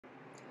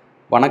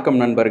வணக்கம்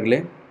நண்பர்களே.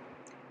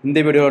 இந்த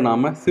வீடியோவில்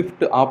நாம்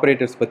ஷிஃப்ட்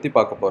ஆப்ரேட்டர்ஸ் பற்றி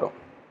பார்க்க போகிறோம்.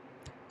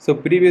 ஸோ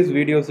ப்ரீவியஸ்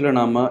வீடியோஸில்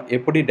நாம்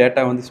எப்படி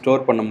டேட்டா வந்து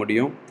ஸ்டோர் பண்ண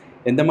முடியும்,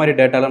 எந்த மாதிரி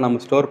டேட்டாலாம்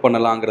நம்ம ஸ்டோர்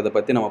பண்ணலாங்கிறத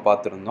பற்றி நம்ம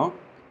பார்த்துருந்தோம்.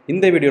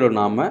 இந்த வீடியோவில்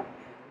நாம்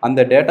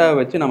அந்த டேட்டாவை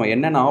வச்சு நம்ம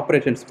என்னென்ன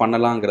ஆப்ரேஷன்ஸ்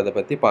பண்ணலாங்கிறத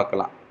பற்றி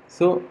பார்க்கலாம்.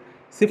 ஸோ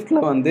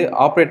ஷிஃப்ட்டில் வந்து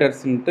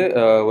ஆப்ரேட்டர்ஸ்ன்ட்டு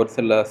ஒரு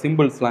சில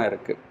சிம்பிள்ஸ்லாம்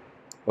இருக்குது.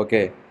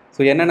 ஓகே,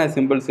 ஸோ என்னென்ன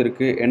சிம்பிள்ஸ்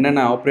இருக்குது,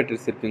 என்னென்ன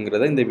ஆப்ரேட்டர்ஸ்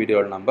இருக்குங்கிறத இந்த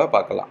வீடியோவில் நம்ம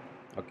பார்க்கலாம்.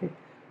 ஓகே,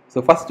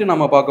 ஸோ ஃபஸ்ட்டு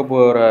நம்ம பார்க்க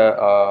போகிற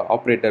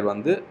ஆப்ரேட்டர்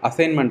வந்து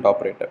அசைன்மெண்ட்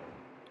ஆப்ரேட்டர்.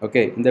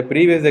 ஓகே, இந்த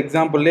ப்ரீவியஸ்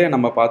எக்ஸாம்பிள்லேயே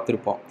நம்ம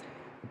பார்த்துருப்போம்.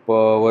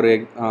 இப்போது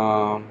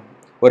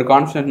ஒரு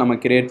கான்ஸ்டன்ட் நம்ம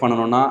கிரியேட்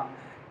பண்ணணும்னா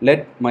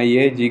let my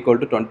age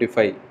equal to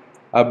 25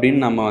 அப்படின்னு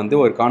நம்ம வந்து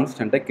ஒரு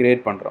கான்ஸ்டண்ட்டை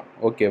கிரியேட் பண்ணுறோம்.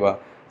 ஓகேவா?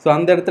 ஸோ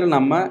அந்த இடத்துல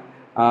நம்ம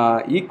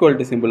ஈக்குவல்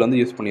டு சிம்பிள் வந்து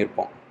யூஸ்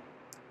பண்ணியிருப்போம்.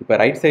 இப்போ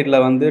ரைட் சைடில்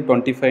வந்து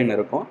 25ன்னு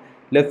இருக்கும்,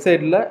 லெஃப்ட்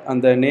சைடில்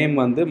அந்த நேம்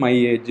வந்து மை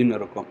ஏஜ்னு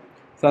இருக்கும்.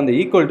 ஸோ அந்த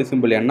ஈக்குவல் டு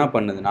சிம்பிள் என்ன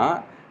பண்ணுதுன்னா,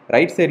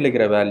 ரைட் சைடில்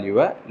இருக்கிற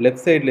வேல்யூவை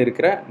லெஃப்ட் சைடில்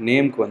இருக்கிற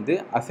நேம்க்கு வந்து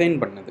அசைன்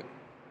பண்ணுது.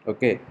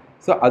 ஓகே,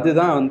 ஸோ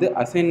அதுதான் வந்து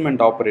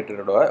அசைன்மெண்ட்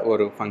ஆப்ரேட்டரோட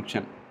ஒரு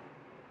ஃபங்க்ஷன்.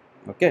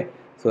 ஓகே,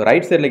 ஸோ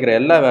ரைட் சைடில் இருக்கிற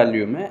எல்லா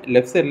வேல்யூவுமே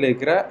லெஃப்ட் சைடில்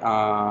இருக்கிற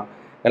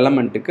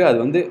எலமெண்ட்டுக்கு அது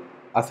வந்து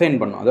அசைன்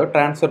பண்ணும், அதாவது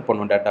ட்ரான்ஸ்ஃபர்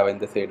பண்ணும் டேட்டாவை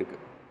இந்த சைடுக்கு.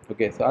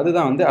 ஓகே, ஸோ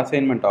அதுதான் வந்து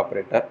அசைன்மெண்ட்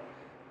ஆப்ரேட்டர்.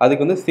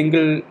 அதுக்கு வந்து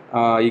சிங்கிள்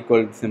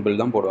ஈக்குவல்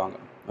சிம்பிள் தான் போடுவாங்க.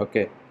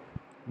 ஓகே,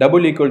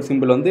 டபுள் ஈக்குவல்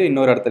சிம்பிள் வந்து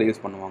இன்னொரு இடத்துல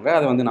யூஸ் பண்ணுவாங்க,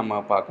 அதை வந்து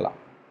நம்ம பார்க்கலாம்.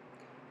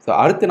 ஸோ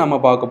அடுத்து நம்ம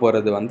பார்க்க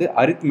போகிறது வந்து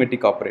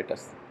அரித்மெட்டிக்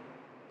ஆப்ரேட்டர்ஸ்.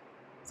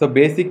 ஸோ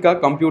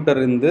பேசிக்காக கம்ப்யூட்டர்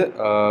இருந்து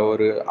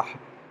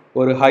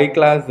ஒரு ஹை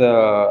கிளாஸ்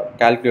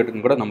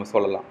கால்குலேட்டர்னு கூட நம்ம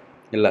சொல்லலாம்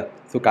இல்லை.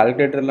 ஸோ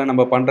கால்குலேட்டரில்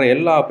நம்ம பண்ணுற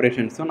எல்லா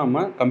ஆப்ரேஷன்ஸும்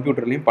நம்ம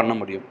கம்ப்யூட்டர்லேயும் பண்ண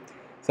முடியும்.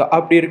 ஸோ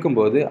அப்படி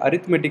இருக்கும்போது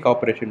arithmetic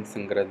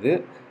ஆப்ரேஷன்ஸுங்கிறது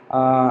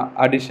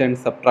addition,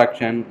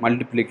 subtraction,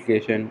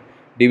 multiplication,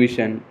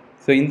 division,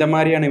 so இந்த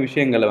மாதிரியான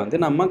விஷயங்களை வந்து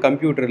நம்ம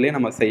கம்ப்யூட்டர்லேயே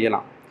நம்ம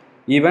செய்யலாம்.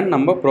 ஈவன்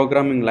நம்ம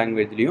ப்ரோக்ராமிங்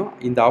லாங்குவேஜ்லேயும்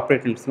இந்த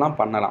ஆப்ரேஷன்ஸ்லாம்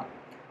பண்ணலாம்.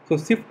 ஸோ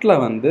ஷிஃப்ட்டில்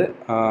வந்து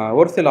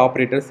ஒரு சில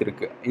ஆப்ரேட்டர்ஸ்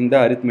இருக்குது இந்த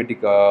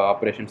அரித்மெட்டிக்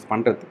ஆப்ரேஷன்ஸ்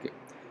பண்ணுறதுக்கு.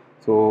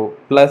 So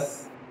plus,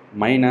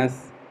 minus,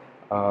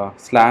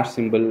 slash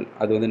simple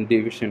அது வந்து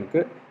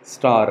டிவிஷனுக்கு,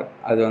 ஸ்டார்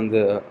அது வந்து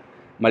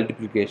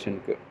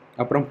மல்டிப்ளிகேஷனுக்கு,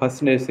 அப்புறம்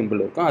பர்சன்டேஜ்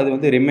சிம்பிள் இருக்கும், அது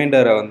வந்து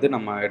ரிமைண்டரை வந்து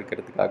நம்ம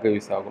எடுக்கிறதுக்காக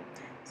யூஸ் ஆகும்.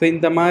 ஸோ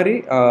இந்த மாதிரி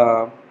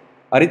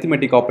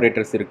அரித்மெட்டிக்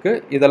ஆப்ரேட்டர்ஸ்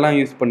இருக்குது. இதெல்லாம்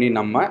யூஸ் பண்ணி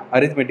நம்ம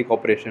arithmetic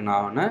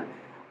ஆப்ரேஷனான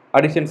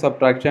addition,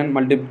 subtraction,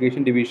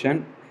 multiplication,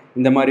 division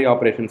இந்த மாதிரி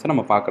ஆப்ரேஷன்ஸை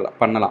நம்ம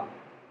பண்ணலாம்.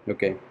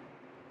 ஓகே,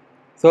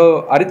 ஸோ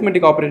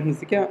அரித்மெட்டிக்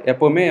ஆப்ரேஷன்ஸுக்கு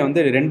எப்போவுமே வந்து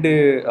 2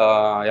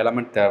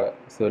 எலமெண்ட் தேவை.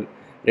 ஸோ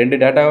 2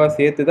 டேட்டாவை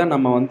சேர்த்து தான்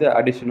நம்ம வந்து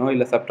அடிஷனோ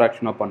இல்லை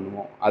சப்ட்ராக்ஷனோ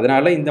பண்ணுவோம்.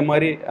 அதனால் இந்த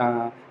மாதிரி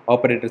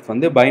ஆப்ரேட்டர்ஸ்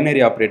வந்து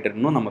பைனரி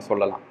ஆப்ரேட்டர்னு நம்ம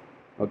சொல்லலாம்.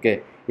 ஓகே,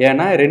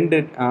 ஏன்னா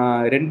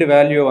ரெண்டு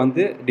வேல்யூ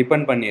வந்து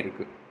டிபெண்ட்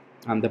பண்ணியிருக்கு.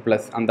 அந்த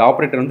ப்ளஸ் அந்த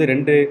ஆப்ரேட்டர் வந்து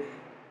 2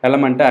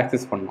 எலமெண்ட்டை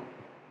ஆக்சஸ் பண்ணும்.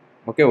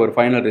 ஓகே, ஒரு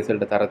ஃபைனல்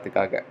ரிசல்ட்டை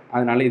தரத்துக்காக.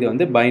 அதனால் இது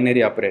வந்து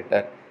பைனரி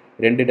ஆப்ரேட்டர்,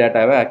 2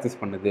 டேட்டாவை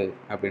ஆக்சஸ் பண்ணுது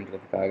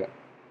அப்படின்றதுக்காக.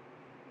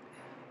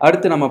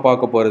 அடுத்து நம்ம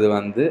பார்க்க போகிறது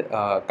வந்து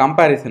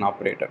கம்பேரிசன்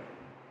ஆப்ரேட்டர்.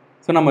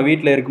 ஸோ நம்ம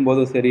வீட்டில்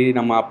இருக்கும்போதும் சரி,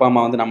 நம்ம அப்பா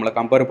அம்மா வந்து நம்மளை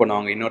கம்பேர்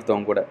பண்ணுவாங்க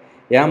இன்னொருத்தவங்க கூட.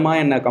 ஏம்மா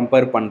என்னை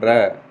கம்பேர் பண்ணுற?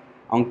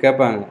 அவங்க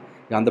கேட்பாங்க,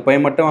 அந்த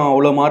பையன் மட்டும்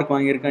அவ்வளோ மார்க்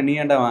வாங்கியிருக்கான், நீ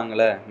ஏன்டா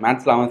வாங்கலை?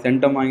 மேத்ஸில் அவன்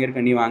சென்டம்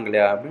வாங்கியிருக்கான், நீ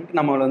வாங்கலையா? அப்படின்ட்டு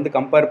நம்மளை வந்து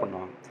கம்பேர்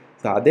பண்ணுவாங்க.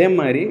 ஸோ அதே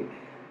மாதிரி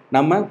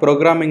நம்ம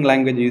ப்ரோக்ராமிங்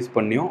லாங்குவேஜ் யூஸ்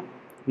பண்ணியும்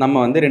நம்ம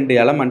வந்து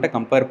 2 எலமெண்ட்டை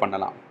கம்பேர்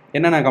பண்ணலாம்.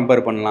 என்னென்ன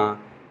கம்பேர் பண்ணலாம்?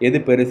 எது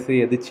பெருசு,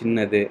 எது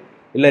சின்னது,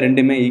 இல்லை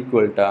ரெண்டுமே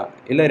ஈக்குவல்ட்டா,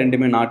 இல்லை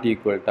ரெண்டுமே நாட்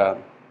ஈக்குவல்ட்டா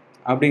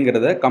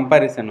அப்படிங்கிறத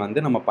கம்பேரிசன் வந்து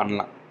நம்ம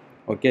பண்ணலாம்.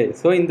 ஓகே,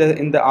 ஸோ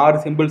இந்த 6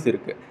 சிம்பிள்ஸ்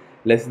இருக்குது.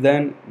 Less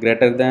than,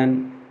 greater than,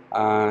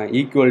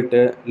 equal to,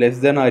 less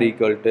than or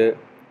equal to,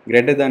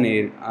 greater than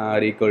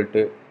or equal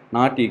to,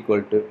 not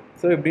equal to.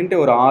 So இப்படின்ட்டு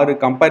ஒரு 6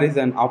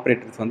 கம்பேரிசன்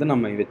ஆப்ரேட்டர்ஸ் வந்து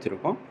நம்ம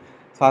வச்சுருக்கோம்.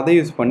 ஸோ அதை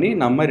யூஸ் பண்ணி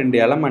நம்ம 2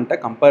 எலமெண்ட்டை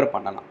கம்பேர்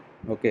பண்ணலாம்.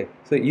 ஓகே,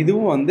 ஸோ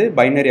இதுவும் வந்து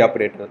பைனரி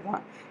ஆப்ரேட்டர்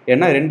தான்.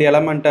 ஏன்னா 2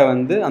 எலமெண்ட்டை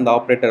வந்து அந்த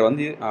ஆப்ரேட்டர்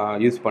வந்து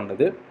யூஸ்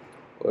பண்ணுது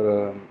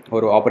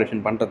ஒரு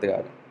ஆப்ரேஷன்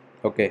பண்ணுறதுக்காக.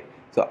 ஓகே,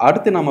 ஸோ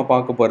அடுத்து நம்ம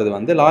பார்க்க போகிறது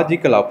வந்து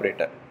லாஜிக்கல்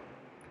ஆப்ரேட்டர்.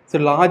 ஸோ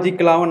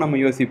லாஜிக்கலாகவும் நம்ம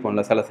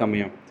யோசிப்போம்ல சில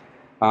சமயம்.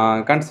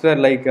 கன்சிடர்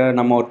லைக்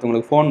நம்ம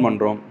ஒருத்தவங்களுக்கு ஃபோன்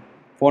பண்ணுறோம்,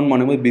 ஃபோன்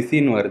பண்ணும்போது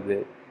பிஸின்னு வருது.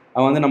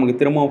 அவன் வந்து நமக்கு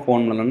திரும்பவும்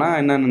ஃபோன் பண்ணலன்னா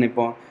என்ன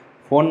நினைப்போம்?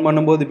 ஃபோன்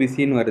பண்ணும்போது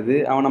பிஸின்னு வருது,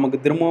 அவன்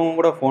நமக்கு திரும்பவும்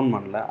கூட ஃபோன்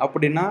பண்ணல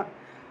அப்படின்னா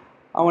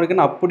அவனுக்கு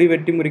நான் அப்படி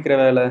வெட்டி முறிக்கிற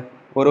வேலை,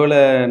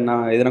 ஒருவேளை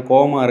நான் எதனா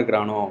கோபமாக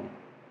இருக்கிறானோ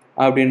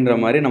அப்படின்ற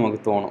மாதிரி நமக்கு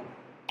தோணும்.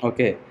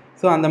 ஓகே,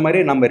 ஸோ அந்த மாதிரி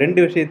நம்ம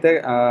 2 விஷயத்த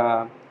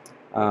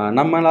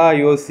நம்மளாக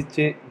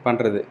யோசித்து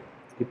பண்ணுறது.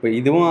 இப்போ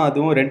இதுவும்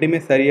அதுவும் 2மே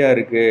சரியாக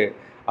இருக்குது,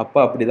 அப்போ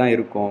அப்படி தான்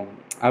இருக்கும்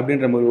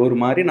அப்படின்ற ஒரு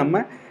மாதிரி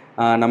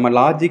நம்ம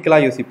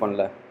லாஜிக்கலாக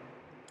யோசிப்போம்ல,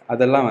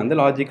 அதெல்லாம் வந்து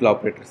லாஜிக்கல்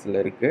ஆப்ரேட்டர்ஸில்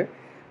இருக்குது.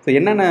 ஸோ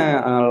என்னென்ன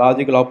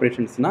லாஜிக்கல்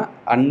ஆப்ரேஷன்ஸ்னால்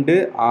அண்டு,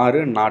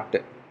 ஆறு,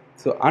 நாட்டு.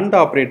 ஸோ அண்ட்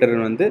ஆப்ரேட்டர்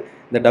வந்து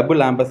இந்த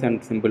டபுள்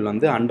ஆம்பர்சண்ட் சிம்பிள்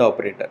வந்து அண்ட்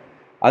ஆப்ரேட்டர்.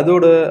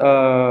 அதோட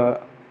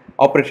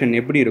ஆப்ரேஷன்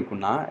எப்படி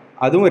இருக்குன்னா,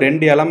 அதுவும்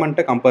 2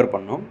 எலமெண்ட்டை கம்பேர்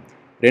பண்ணும்.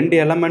 2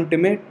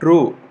 எலமெண்ட்டுமே ட்ரூ,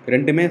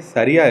 2மே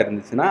சரியாக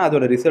இருந்துச்சுன்னா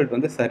அதோட ரிசல்ட்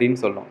வந்து சரின்னு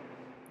சொல்லும்.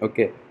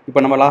 ஓகே, இப்போ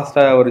நம்ம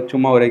லாஸ்ட்டாக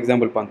சும்மா ஒரு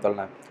எக்ஸாம்பிள்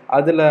பார்த்தோம்ல,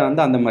 அதில்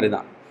வந்து அந்த மாதிரி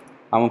தான்.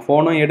 அவன்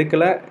ஃபோனும்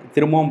எடுக்கலை,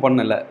 திரும்பவும்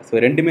பண்ணலை. ஸோ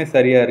ரெண்டுமே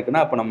சரியாக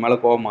இருக்குன்னா அப்போ நம்ம மேலே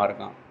கோபமாக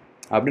இருக்கான்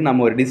அப்படின்னு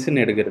நம்ம ஒரு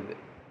டிசிஷன் எடுக்கிறது.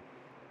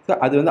 ஸோ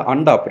அது வந்து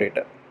அண்ட்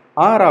ஆப்ரேட்டர்.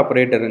 ஆர்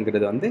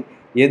ஆப்ரேட்டருங்கிறது வந்து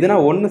எதுனா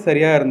ஒன்று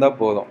சரியாக இருந்தால்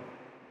போதும்.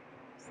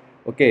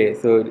 ஓகே,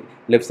 ஸோ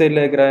லெஃப்ட்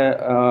சைடில் இருக்கிற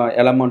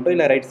எலமெண்ட்டோ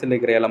இல்லை ரைட் சைடில்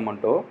இருக்கிற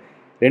எலமெண்ட்டோ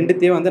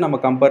ரெண்டுத்தையும் வந்து நம்ம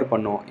கம்பேர்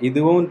பண்ணுவோம்.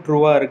 இதுவும்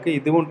ட்ரூவாக இருக்குது,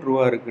 இதுவும்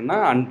ட்ரூவாக இருக்குன்னா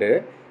அண்டு,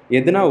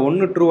 எதுனா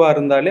ஒன்று ட்ரூவாக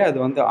இருந்தாலே அது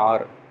வந்து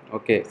ஆர்.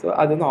 ஓகே, ஸோ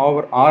அது வந்து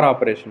ஆர்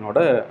ஆப்ரேஷனோட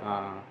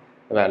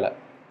வேலை.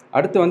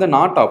 அடுத்து வந்து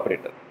நாட்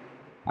ஆப்ரேட்டர்.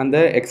 அந்த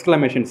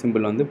எக்ஸ்க்ளமேஷன்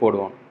சிம்பிள் வந்து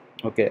போடுவோம்.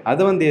 ஓகே,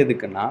 அது வந்து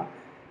எதுக்குன்னா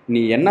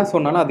நீ என்ன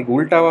சொன்னாலும் அதுக்கு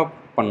உல்ட்டாவாக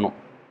பண்ணும்.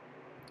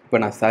 இப்போ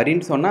நான்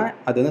சரின்னு சொன்னால்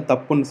அது வந்து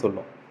தப்புன்னு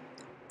சொல்லும்,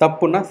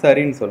 தப்புன்னா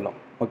சரின்னு சொல்லும்.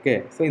 ஓகே,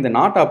 ஸோ இந்த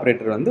நாட்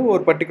ஆப்ரேட்டர் வந்து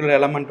ஒரு பர்டிகுலர்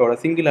எலமெண்ட்டோட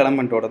சிங்கிள்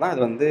எலமெண்ட்டோட தான்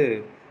அது வந்து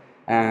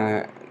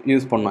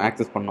யூஸ் பண்ணணும்,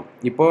 ஆக்சஸ் பண்ணணும்.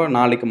 இப்போது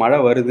நாளைக்கு மழை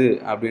வருது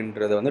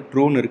அப்படின்றது வந்து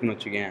ட்ரூன்னு இருக்குன்னு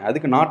வச்சுக்கேன்,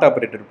 அதுக்கு நாட்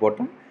ஆப்ரேட்டர்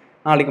போட்டால்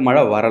நாளைக்கு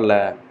மழை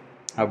வரலை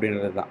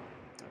அப்படின்றது தான்.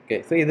 ஓகே,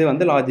 ஸோ இது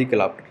வந்து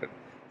logical operator.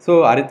 So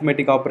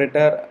arithmetic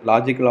operator,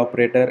 logical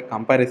operator,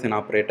 comparison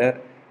operator,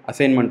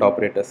 assignment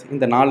operators,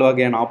 இந்த 4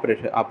 வகையான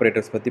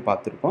ஆப்ரேட்டர்ஸ் பற்றி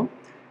பார்த்துருக்கோம்.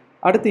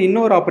 அடுத்து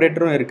இன்னொரு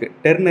ஆப்ரேட்டரும் இருக்குது,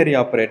 டெர்னரி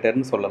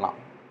ஆப்ரேட்டர்னு சொல்லலாம்.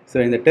 ஸோ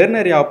இந்த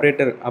டெர்னரி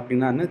ஆப்ரேட்டர்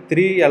அப்படின்னா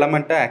 3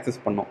 எலமெண்ட்டை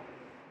ஆக்சஸ் பண்ணும்.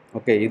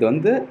 ஓகே, இது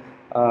வந்து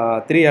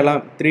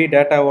 3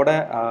 டேட்டாவோட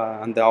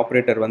அந்த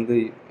ஆப்ரேட்டர் வந்து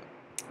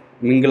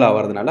மிங்கிள்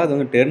ஆகிறதுனால அது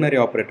வந்து டெர்னரி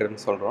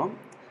ஆப்ரேட்டர்னு சொல்கிறோம்.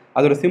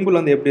 அதோட சிம்பிள்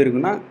வந்து எப்படி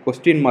இருக்குன்னா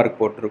கொஸ்டின் மார்க்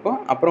போட்டிருக்கும்,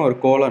 அப்புறம் ஒரு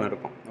கோலன்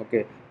இருக்கும்.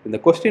 ஓகே, இந்த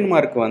கொஸ்டின்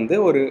மார்க் வந்து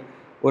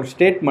ஒரு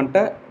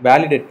ஸ்டேட்மெண்ட்டை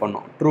வேலிடேட்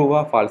பண்ணும்,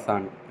 ட்ரூவா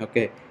ஃபால்ஸானு.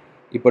 ஓகே,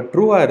 இப்போ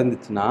ட்ரூவாக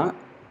இருந்துச்சுன்னா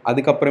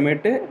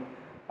அதுக்கப்புறமேட்டு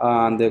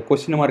அந்த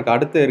கொஸ்டின் மார்க்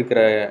அடுத்து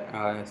இருக்கிற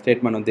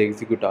ஸ்டேட்மெண்ட் வந்து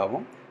எக்ஸிக்யூட்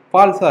ஆகும்.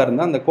 ஃபால்ஸாக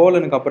இருந்தால் அந்த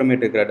கோலனுக்கு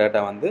அப்புறமேட்டு இருக்கிற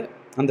டேட்டா வந்து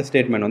அந்த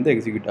ஸ்டேட்மெண்ட் வந்து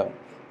எக்ஸிக்யூட் ஆகும்.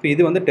 ஸோ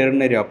இது வந்து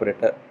டெர்னரி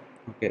ஆப்ரேட்டர்.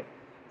 ஓகே,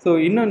 ஸோ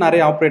இன்னும்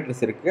நிறைய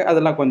ஆப்ரேட்டர்ஸ் இருக்குது,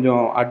 அதெல்லாம்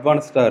கொஞ்சம்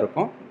அட்வான்ஸ்டாக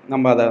இருக்கும்.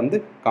 நம்ம அதை வந்து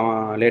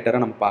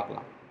லேட்டராக நம்ம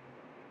பார்க்கலாம்.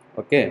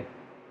 ஓகே,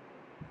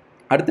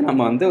 அடுத்து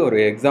நம்ம வந்து ஒரு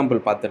எக்ஸாம்பிள்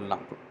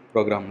பார்த்துடலாம்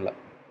ப்ரோக்ராமில்.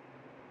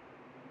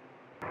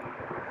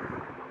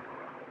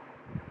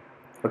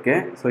 ஓகே,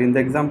 ஸோ இந்த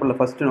எக்ஸாம்பிளில்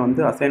ஃபஸ்ட்டு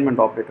வந்து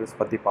அசைன்மெண்ட் ஆப்ரேட்டர்ஸ்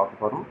பற்றி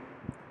பார்க்க போகிறோம்.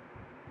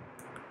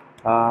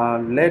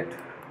 Let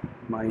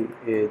my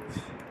age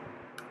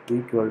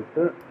equal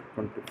to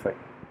 25.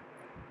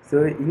 So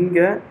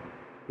இங்கே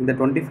இந்த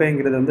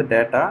 25ங்கிறது வந்து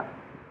டேட்டா,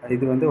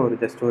 இது வந்து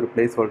ஜஸ்ட் ஒரு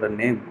place holder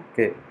name.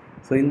 Okay,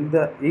 so இந்த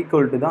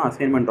ஈக்குவல் டு தான்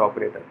அசைன்மெண்ட்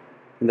ஆப்ரேட்டர்.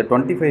 இந்த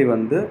 25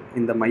 வந்து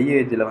இந்த மை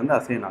ஏஜில் வந்து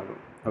அசைன்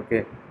ஆகும். ஓகே,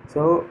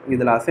 ஸோ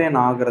இதில் அசைன்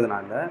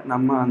ஆகிறதுனால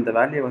நம்ம அந்த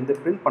வேல்யூவை வந்து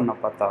பிரிண்ட் பண்ண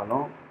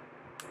பார்த்தாலும்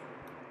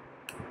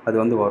அது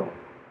வந்து வரும்.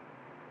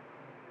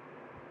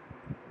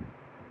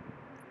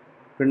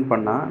 பிரிண்ட்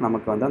பண்ணால்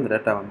நமக்கு வந்து அந்த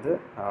டேட்டா வந்து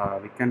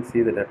we can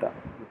see the data.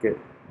 Okay,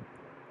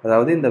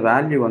 அதாவது இந்த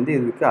வேல்யூ வந்து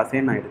இதுக்கு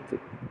அசைன் ஆகிடுச்சு.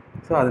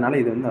 ஸோ அதனால்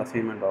இது வந்து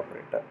அசைன்மெண்ட்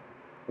ஆப்ரேட்டர்.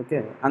 ஓகே,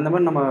 அந்த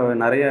மாதிரி நம்ம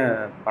நிறைய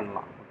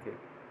பண்ணலாம். Okay,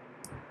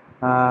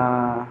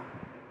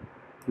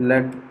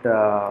 let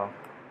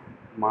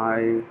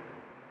my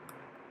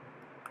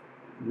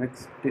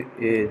next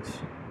age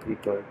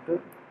equal to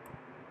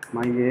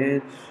my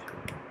age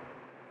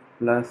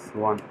plus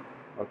 1.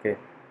 Okay,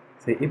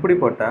 சரி, இப்படி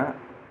போட்டால்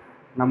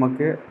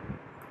நமக்கு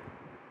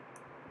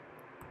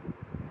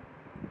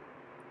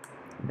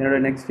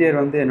என்னோடய நெக்ஸ்ட் இயர்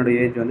வந்து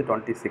என்னோடய ஏஜ் வந்து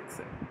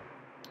 26.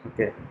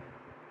 ஓகே,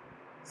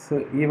 ஸோ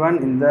ஈவன்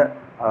இந்த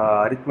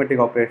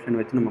அரித்மெட்டிக் ஆப்ரேஷன்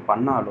வச்சு நம்ம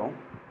பண்ணாலும்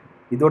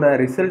இதோட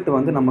ரிசல்ட்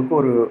வந்து நமக்கு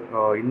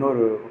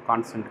இன்னொரு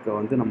கான்ஸ்டன்ட்டுக்கு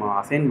வந்து நம்ம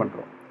அசைன்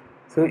பண்ணுறோம்.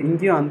 ஸோ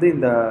இங்கேயும் வந்து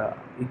இந்த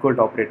ஈக்குவல்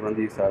டு ஆப்ரேட்டர்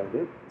வந்து யூஸ்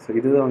ஆகுது. ஸோ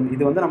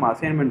இது வந்து நம்ம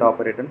அசைன்மெண்ட்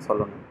ஆப்ரேட்டர்னு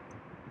சொல்லணும்.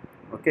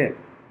 ஓகே,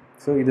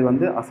 ஸோ இது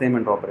வந்து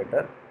அசைன்மெண்ட்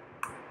ஆப்ரேட்டர்.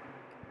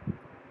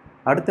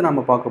 அடுத்து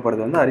நம்ம பார்க்க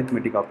போகிறது வந்து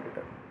அரித்மெட்டிக்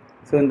ஆப்ரேட்டர்.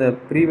 ஸோ இந்த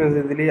ப்ரீவியஸ்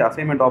இதுலேயே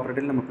அசைன்மெண்ட்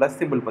ஆப்ரேட்டரில் நம்ம ப்ளஸ்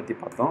சிம்பிள் பற்றி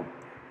பார்த்தோம்.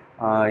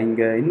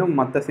 இங்கே இன்னும்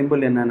மற்ற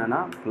சிம்பிள் என்னென்னா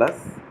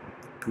plus,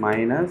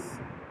 minus,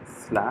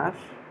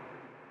 slash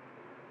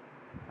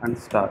and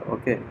star.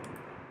 Okay,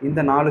 இந்த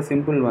 4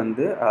 சிம்பிள்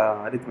வந்து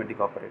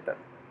arithmetic operator.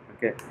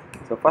 Okay,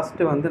 so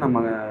first வந்து நம்ம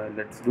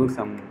let's do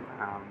some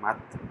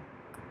math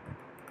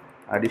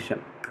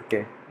addition.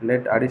 Okay,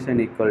 let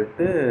addition equal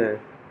to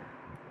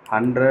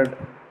 100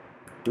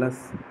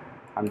 plus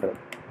 100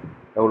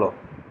 எவ்வளோ?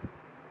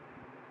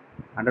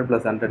 100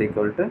 + 100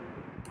 equal to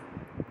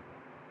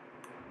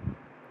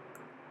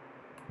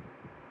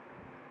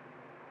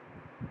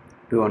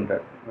 200.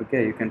 Okay,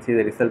 you can see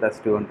the result as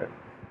 200.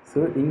 So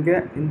இங்கே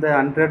இந்த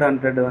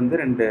 100 வந்து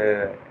 2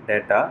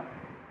 data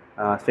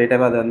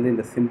ஸ்ட்ரெயிட்டாகவே அதை வந்து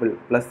இந்த சிம்பிள்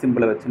ப்ளஸ்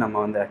சிம்பிளை வச்சு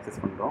நம்ம வந்து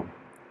ஆக்சஸ் பண்ணுறோம்.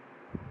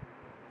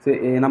 ஸோ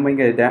நம்ம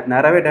இங்கே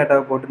நிறையவே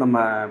டேட்டாவை போட்டு நம்ம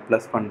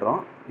ப்ளஸ்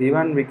பண்ணுறோம்.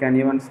 we can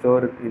even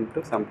store it into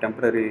some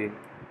temporary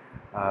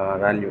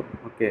value.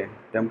 Okay,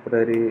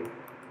 temporary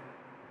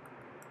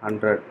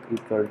 100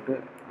 equal to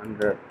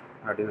 100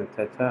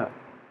 அப்படின்னு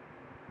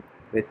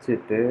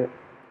வச்சுட்டு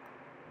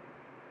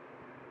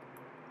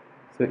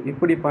ஸோ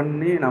இப்படி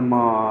பண்ணி நம்ம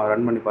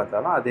ரன் பண்ணி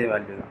பார்த்தாலும் அதே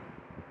வேல்யூ தான்.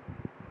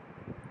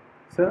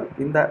 ஸோ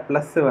இந்த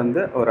ப்ளஸ்ஸு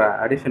வந்து ஒரு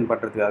அடிஷன்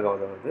பண்ணுறதுக்காக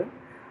உதவுது.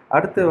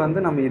 அடுத்து வந்து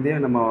நம்ம இதே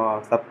நம்ம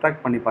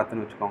சப்ட்ராக்ட் பண்ணி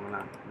பார்த்தோன்னு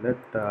வச்சுக்கோங்களேன்.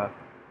 Let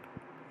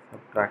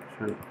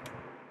subtraction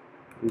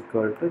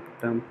equal to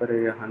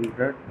temporary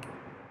 100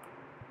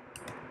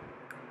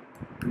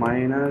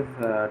 minus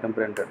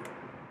temporary 100.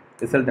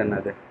 Result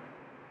என்னது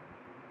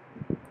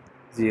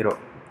 0.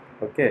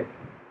 Okay,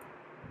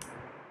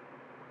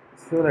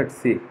 so let's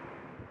see.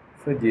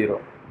 So 0.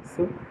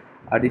 So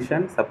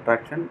addition,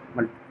 subtraction,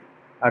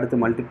 அடுத்து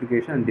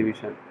multiplication and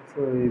division. So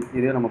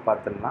இதே நம்ம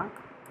பார்த்துடலாம்.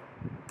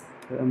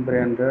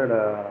 temporary 100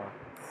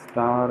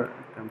 star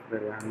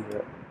temporary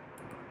 100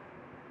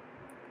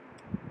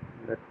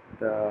 let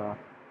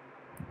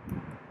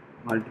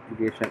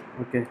multiplication.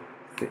 Okay,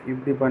 so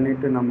இப்படி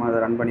பண்ணிட்டு நம்ம அதை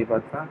ரன் பண்ணி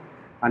பார்த்தா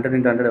 100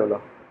 into 100 எவ்வளோ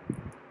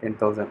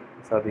 10,000.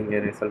 ஸோ அது இங்கே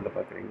ரிசல்ட்டை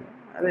பார்க்குறீங்க.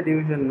 அதே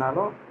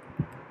டிவிஷன்னாலும்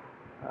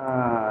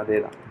அதே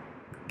தான்.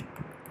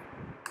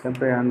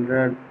 temporary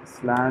 100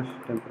 slash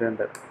temporary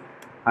 100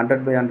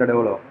 100 by 100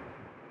 எவ்வளோ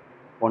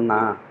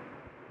 1.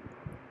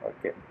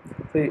 ஓகே,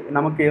 ஸோ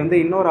நமக்கு வந்து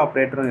இன்னொரு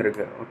ஆப்ரேட்டரும்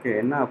இருக்குது. ஓகே,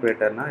 என்ன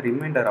ஆப்ரேட்டர்னா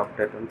ரிமைண்டர்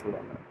ஆப்ரேட்டர்னு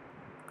சொல்லுவாங்க.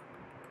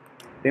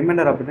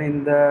 ரிமைண்டர் ஆப்ரேட்டர்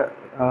இந்த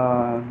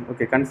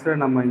ஓகே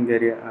கன்சிடர் நம்ம இங்கே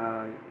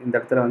இந்த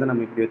இடத்துல வந்து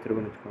நம்ம இப்படி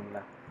வச்சுருக்கோம்னு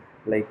வச்சுக்கோங்களேன்.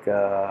 லைக்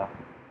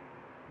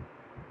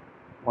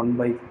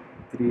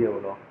 1/3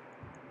 எவ்வளோ?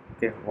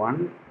 ஓகே,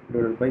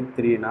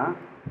 1/3னா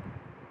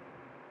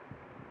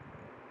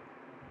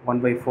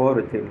 1/4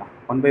 வச்சுக்கலாம்.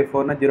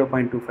 1/4னா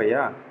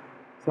 0.25.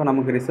 ஸோ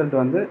நமக்கு ரிசல்ட்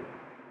வந்து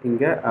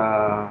இங்கே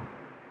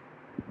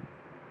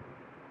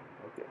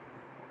ஓகே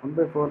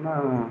 1/4னா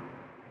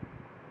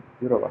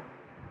 0வா?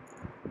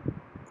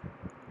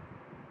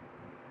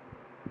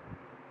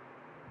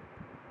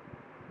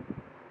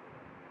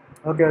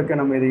 ஓகே ஓகே,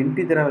 நம்ம இது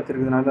இன்டீஜராக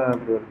வச்சுருக்கிறதுனால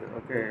அப்படி வருது.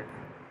 ஓகே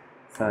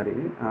சாரி,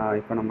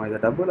 இப்போ நம்ம இதை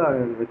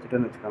டபுளாக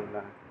வச்சுட்டோன்னு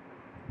வச்சுக்கோங்களேன்.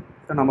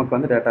 ஸோ நமக்கு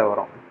வந்து டேட்டா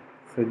வரும்.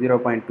 ஸோ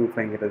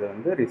 0.25ங்கிறது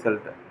வந்து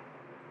ரிசல்ட்டு.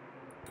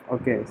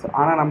 ஓகே, ஸோ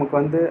ஆனால் நமக்கு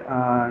வந்து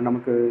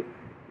நமக்கு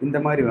இந்த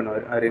மாதிரி வேணும்,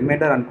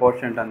 ரிமைண்டர் அண்ட்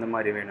கோஷன்ட் அந்த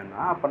மாதிரி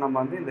வேணும்னா அப்போ நம்ம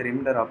வந்து இந்த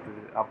ரிமைண்டர்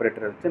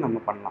ஆப்ரேட்டரை வச்சு நம்ம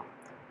பண்ணலாம்.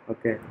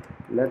 Okay,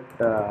 let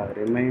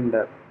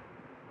reminder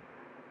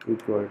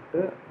equal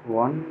to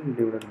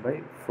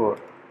 1/4.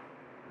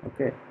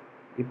 Okay,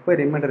 இப்போ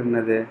ரிமைண்டர்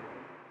என்னது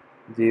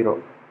 0.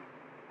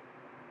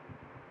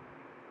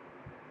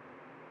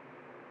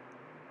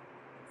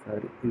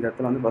 சரி, இந்த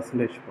இடத்துல வந்து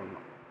பர்சன்டேஜ்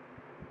பண்ணணும்.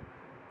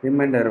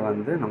 ரிமைண்டர்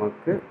வந்து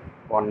நமக்கு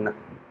 1.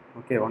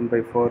 ஓகே,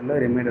 1/4ல்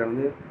ரிமைண்டர்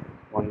வந்து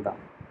 1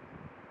 தான்.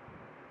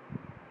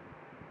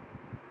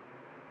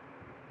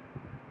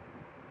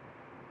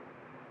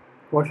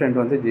 கோஷன்ட்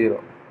வந்து 0.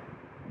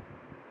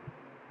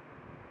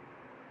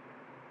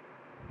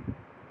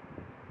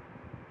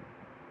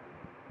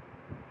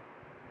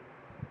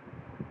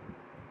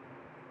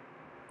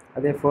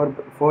 அதே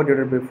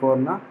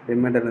 4/4னா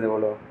ரிமைண்டர்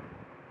எவ்வளோ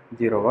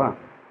 0வா?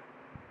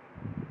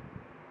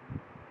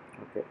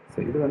 ஓகே, ஸோ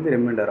இது வந்து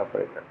reminder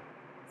operator.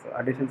 So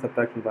addition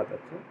subtraction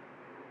பார்த்தாச்சு.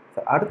 ஸோ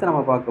அடுத்து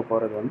நம்ம பார்க்க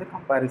போகிறது வந்து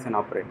கம்பேரிசன்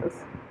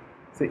ஆப்ரேட்டர்ஸ்.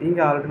 ஸோ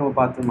இங்கே ஆல்ரெடி நம்ம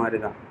பார்த்த மாதிரி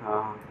தான்.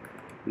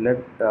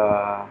 லெட்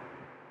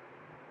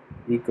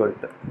ஈக்குவல்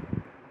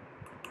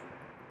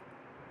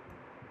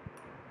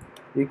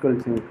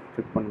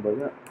செக்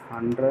பண்ணும்போது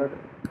 100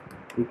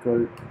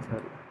 ஈக்குவல்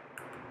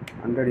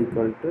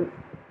டு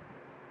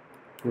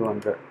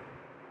 200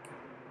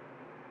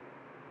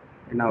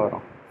 என்ன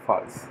வரும்?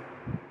 ஃபால்ஸ்.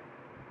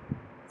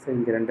 ஸோ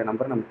இங்கே 2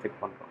 நம்பர் நம்ம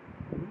செக் பண்ணுறோம்.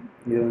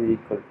 இது வந்து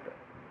ஈக்குவல் டு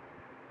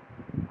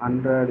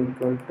 100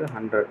 ஈக்குவல் டு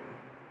 100,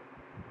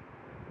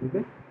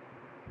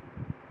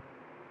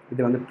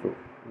 இது வந்து ட்ரூ.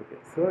 ஓகே,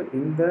 ஸோ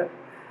இந்த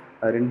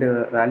 2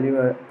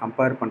 வேல்யூவை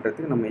கம்பேர்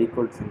பண்ணுறதுக்கு நம்ம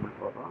ஈக்குவல் சிம்பிள்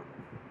போடுறோம்.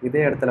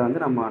 இதே இடத்துல வந்து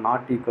நம்ம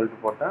நாட் ஈக்குவல் டு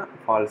போட்டால்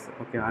falls.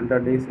 Okay,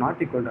 100 is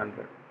not equal to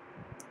 100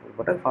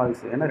 போட்டால்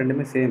ஃபால்ஸ், ஏன்னா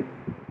ரெண்டுமே சேம்.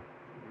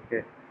 ஓகே,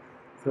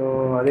 ஸோ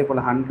அதே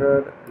போல் 100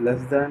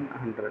 லெஸ் தேன்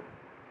 100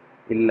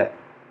 இல்லை,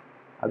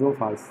 அதுவும்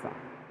ஃபால்ஸ் தான்.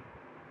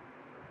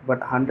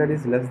 But 100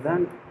 is less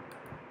than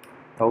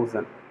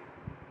 1000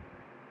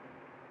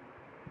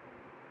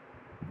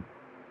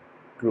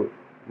 true.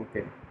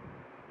 Okay,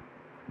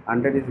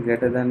 100 is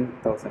greater than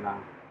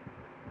 1000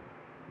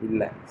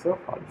 இல்லை, ஸோ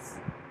ஃபால்ஸ்.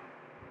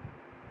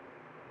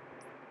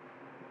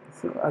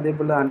 ஸோ அதே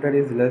போல் 100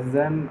 is less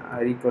than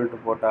equal to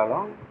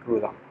போட்டாலும் ட்ரூ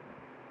தான்,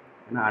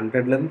 ஏன்னா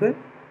 100லேருந்து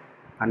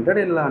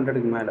 100 இல்லை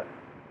 100க்கு மேலே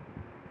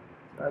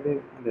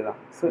அதுதான்.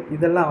 ஸோ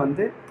இதெல்லாம்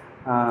வந்து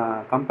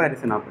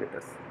கம்பேரிசன்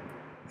ஆப்ரேட்டர்ஸ்.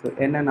 ஸோ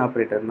என்னென்ன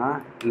ஆப்ரேட்டர்னா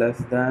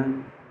less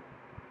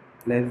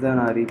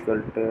than or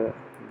equal to,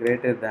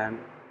 greater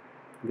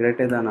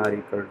than or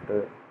equal to,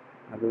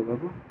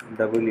 அதுக்கப்புறம்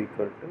double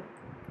equal to,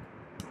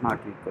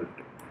 not equal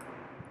to.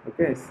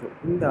 Okay, so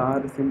இந்த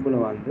 6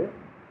 சிம்பிளும் வந்து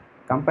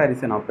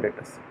கம்பேரிசன்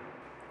ஆப்ரேட்டர்ஸ்.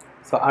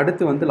 ஸோ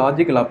அடுத்து வந்து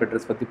லாஜிக்கல்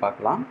ஆப்ரேட்டர்ஸ் பற்றி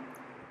பார்க்கலாம்.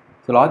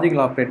 ஸோ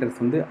லாஜிக்கல் ஆப்ரேட்டர்ஸ்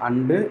வந்து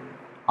and,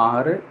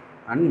 R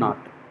and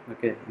not.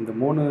 Okay, இந்த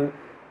 3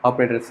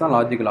 operators தான்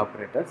லாஜிக்கல்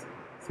ஆப்ரேட்டர்ஸ்.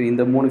 ஸோ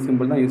இந்த 3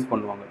 சிம்பிள் தான் யூஸ்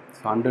பண்ணுவாங்க.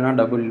 ஸோ அண்டுனா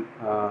டபுள்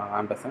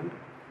ஆம்பர்சண்ட்,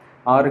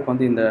 ஆருக்கு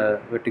வந்து இந்த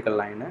வெர்டிக்கல்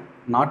லைனு,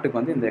 நாட்டுக்கு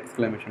வந்து இந்த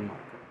exclamation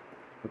mark.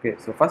 Okay,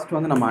 so first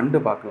வந்து நம்ம அண்டு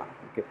பார்க்கலாம்.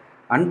 ஓகே,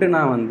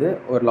 அண்டுனா வந்து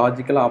ஒரு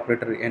லாஜிக்கல்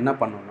ஆப்ரேட்டர் என்ன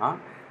பண்ணுன்னா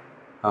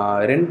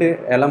 2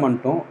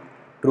 எலமெண்ட்டும்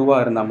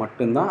ட்ரூவாக இருந்தால்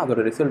மட்டும்தான்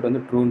அதோட ரிசல்ட்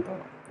வந்து ட்ரூன்னு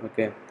தரும்.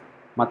 ஓகே,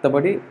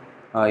 மற்றபடி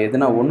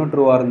எதுனா ஒன்று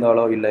ட்ரூவாக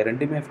இருந்தாலோ இல்லை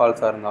ரெண்டுமே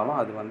ஃபால்ஸாக இருந்தாலும்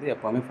அது வந்து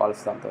எப்போவுமே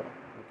ஃபால்ஸ் தான் தரும்.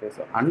 ஓகே,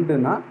 ஸோ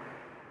அண்டுனா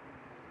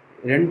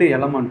ரெண்டு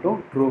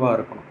எலமெண்ட்டும் ட்ரூவாக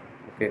இருக்கணும்.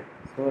 Okay,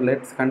 so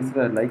let's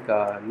consider like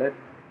let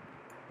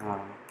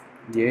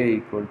a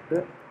equal to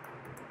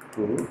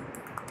true,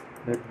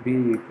 let b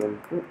equal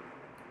to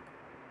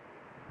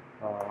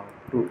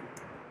true.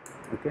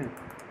 Okay,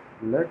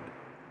 let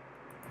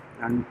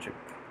uncheck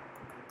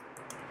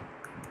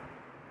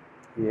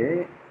a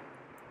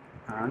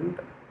and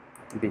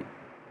b.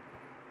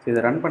 So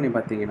இதை ரன் பண்ணி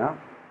பார்த்தீங்கன்னா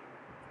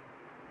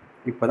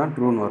இப்போ தான்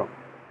ட்ரூன்னு வரும்.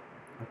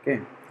 ஓகே,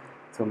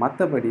 ஸோ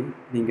மற்றபடி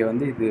நீங்கள்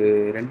வந்து இது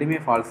ரெண்டுமே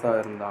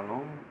ஃபால்ஸாக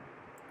இருந்தாலும்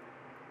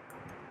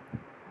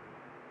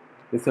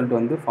ரிசல்ட்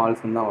வந்து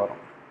ஃபால்ஸுன்னு தான்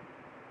வரும்.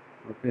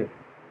 ஓகே,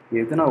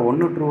 எதுனா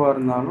ஒன்று ட்ரூவாக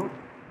இருந்தாலும்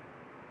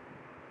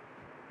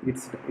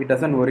it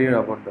doesn't worry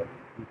about that.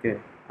 Okay,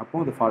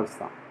 அப்போ அது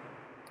ஃபால்ஸ் தான்.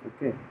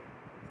 ஓகே,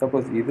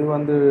 சப்போஸ் இது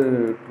வந்து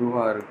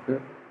ட்ரூவாக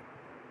இருக்குது,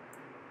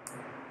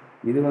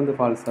 இது வந்து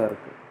ஃபால்ஸாக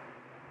இருக்குது,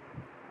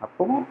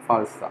 அப்போவும்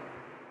ஃபால்ஸ் தான்.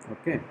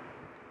 ஓகே,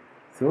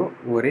 ஸோ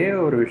ஒரே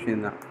ஒரு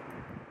விஷயந்தான்,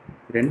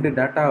 ரெண்டு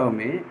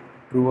டேட்டாவுமே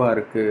ட்ரூவாக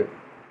இருக்குது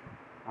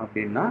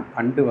அப்படின்னா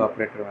அண்டு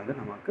ஆப்ரேட்டர் வந்து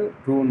நமக்கு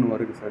ட்ரூன்னு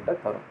ஒரு ரிசல்ட்டை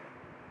தரும்.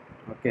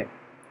 ஓகே,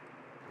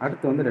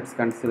 அடுத்து வந்து let's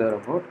consider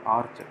about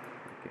R check.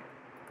 Okay,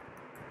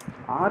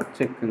 R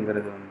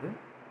செக்குங்கிறது வந்து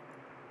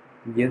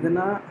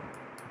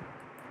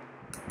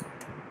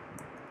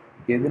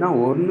எதுனா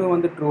ஒன்று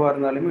வந்து ட்ரூவாக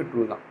இருந்தாலுமே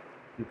ட்ரூ தான்.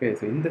 ஓகே,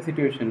 ஸோ இந்த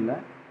சிச்சுவேஷனில்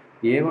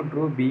A1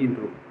 ட்ரூ, B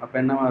ட்ரூ, அப்போ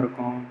என்னவா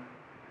இருக்கும்?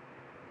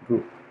 ட்ரூ.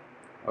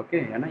 ஓகே,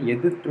 ஏன்னா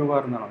எது ட்ரூவாக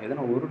இருந்தாலும்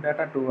எதனா ஒரு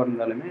டேட்டா ட்ரூவாக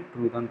இருந்தாலுமே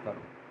ட்ரூ தான்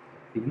தரும்.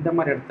 இந்த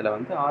மாதிரி இடத்துல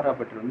வந்து ஆர்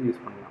ஆப்ரேட்டர் வந்து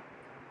யூஸ் பண்ணலாம்.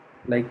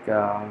 லைக்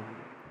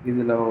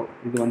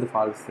இது வந்து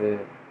ஃபால்ஸு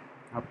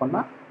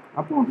அப்படின்னா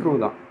அப்பவும் ட்ரூ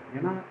தான்,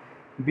 ஏன்னா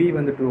பி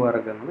வந்து ட்ரூவாக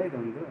இருக்கிறதுனால இது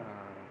வந்து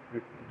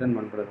ரிட்டர்ன்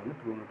பண்ணுறது வந்து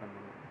ட்ரூன்னு ரிட்டர்ன்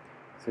பண்ணணும்.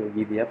 ஸோ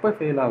இது எப்போ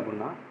ஃபெயில்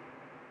ஆகும்னா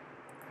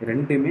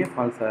ரெண்டுமே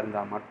ஃபால்ஸாக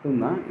இருந்தால்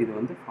மட்டும்தான் இது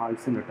வந்து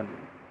ஃபால்ஸுன்னு ரிட்டர்ன்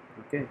பண்ணும்.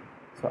 ஓகே,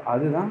 ஸோ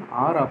அதுதான்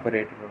ஆர்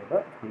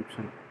ஆப்ரேட்டரோட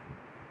ஃபங்க்ஷன்.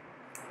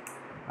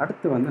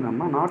 அடுத்து வந்து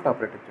நம்ம நாட்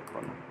ஆப்ரேட்டர் செக்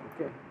பண்ணோம்.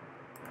 Okay,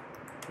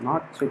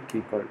 not check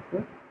equal to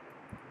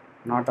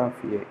not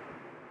of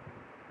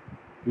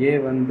ஏ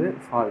வந்து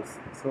ஃபால்ஸ்,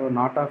 ஸோ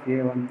நாட் ஆஃப் ஏ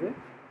வந்து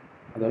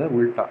அதோட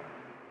உல்டா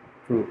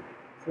ட்ரூ,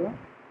 ஸோ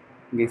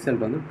இங்கே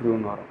ரிசல்ட் வந்து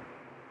ட்ரூன்னு வரும்.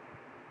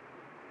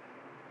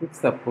 இஃப்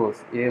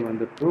சப்போஸ் ஏ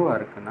வந்து ட்ரூவாக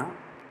இருக்குன்னா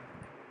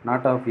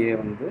நாட் ஆஃப் ஏ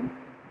வந்து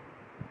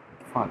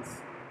ஃபால்ஸ்.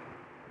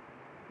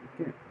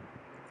 ஓகே,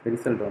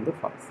 ரிசல்ட் வந்து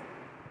ஃபால்ஸ்.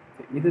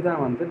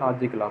 இதுதான் வந்து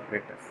லாஜிக்கல்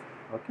ஆப்ரேட்டர்ஸ்.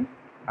 ஓகே,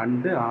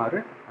 அண்டு ஆறு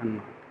அண்ட்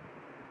நாட்.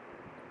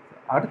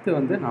 அடுத்து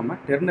வந்து நம்ம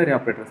டெர்னரி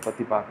ஆப்ரேட்டர்ஸ்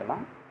பற்றி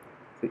பார்க்கலாம்.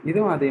 ஸோ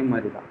இதுவும் அதே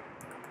மாதிரி தான்.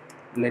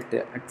 லெட்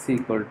எக்ஸ்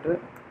ஈக்குவல் டு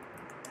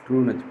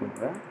ட்ரூன்னு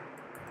வச்சுக்கோங்க.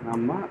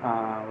 நம்ம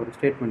ஒரு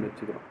ஸ்டேட்மெண்ட்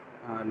வச்சுக்கிறோம்,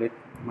 let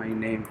my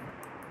name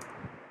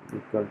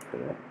equal to,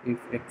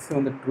 if X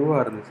வந்து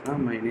ட்ரூவாக இருந்துச்சுன்னா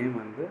மை நேம்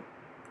வந்து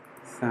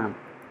சாம்.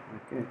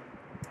 ஓகே,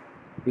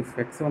 இஃப்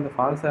எக்ஸ் வந்து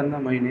ஃபால்ஸாக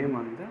இருந்தால் மை நேம்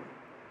வந்து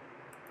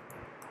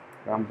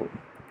ராம்பு.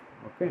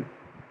 ஓகே,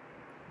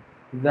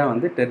 இதுதான்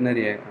வந்து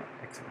டெர்னரி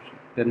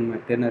எக்ஸ்பிரஷன்,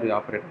 டெர்னரி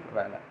ஆப்ரேட்டர்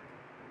வேலை.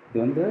 இது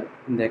வந்து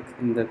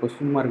இந்த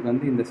கொஸ்டின் மார்க்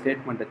வந்து இந்த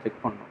ஸ்டேட்மெண்ட்டை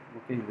செக் பண்ணணும்.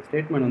 ஓகே, இந்த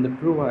ஸ்டேட்மெண்ட் வந்து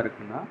ட்ரூவாக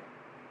இருக்குன்னா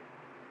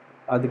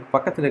அதுக்கு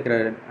பக்கத்தில் இருக்கிற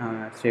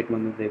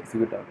ஸ்டேட்மெண்ட் வந்து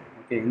எக்ஸிக்யூட் ஆகும்.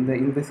 ஓகே,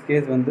 இந்த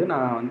கேஸ் வந்து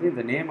நான் வந்து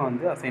இந்த நேமை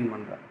வந்து அசைன்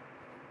பண்ணுறேன்.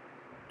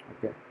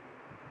 ஓகே,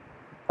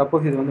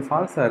 சப்போஸ் இது வந்து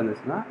ஃபால்ஸாக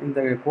இருந்துச்சுன்னா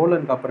இந்த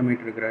கோலனுக்கு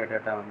அப்புறமேட்டு இருக்கிற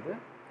டேட்டா வந்து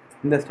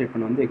இந்த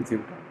ஸ்டேட்மெண்ட் வந்து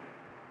எக்ஸிக்யூட் ஆகும்.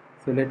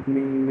 So let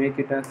me make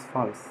it as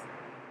falls.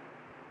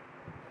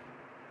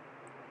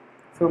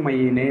 So my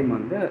name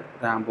வந்து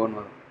ராம்போன்னு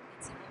வரும்.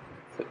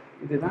 ஸோ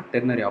இதுதான்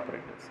ternary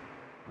operators.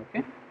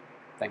 Okay,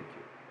 thank you.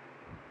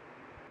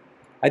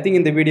 I think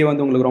இந்த வீடியோ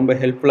வந்து உங்களுக்கு ரொம்ப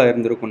ஹெல்ப்ஃபுல்லாக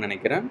இருந்திருக்கும்னு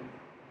நினைக்கிறேன்.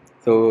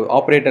 ஸோ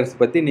ஆப்ரேட்டர்ஸ்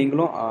பற்றி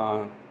நீங்களும்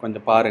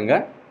கொஞ்சம்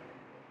பாருங்கள்,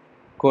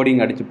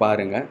 கோடிங் அடித்து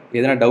பாருங்கள்.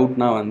 எதனா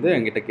டவுட்னா வந்து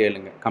என்கிட்ட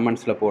கேளுங்க,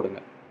 கமெண்ட்ஸில் போடுங்க.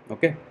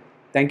 ஓகே,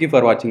 தேங்க்யூ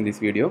ஃபார் வாட்சிங்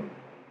திஸ் வீடியோ.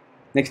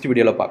 நெக்ஸ்ட்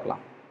வீடியோவில்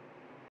பார்க்கலாம்.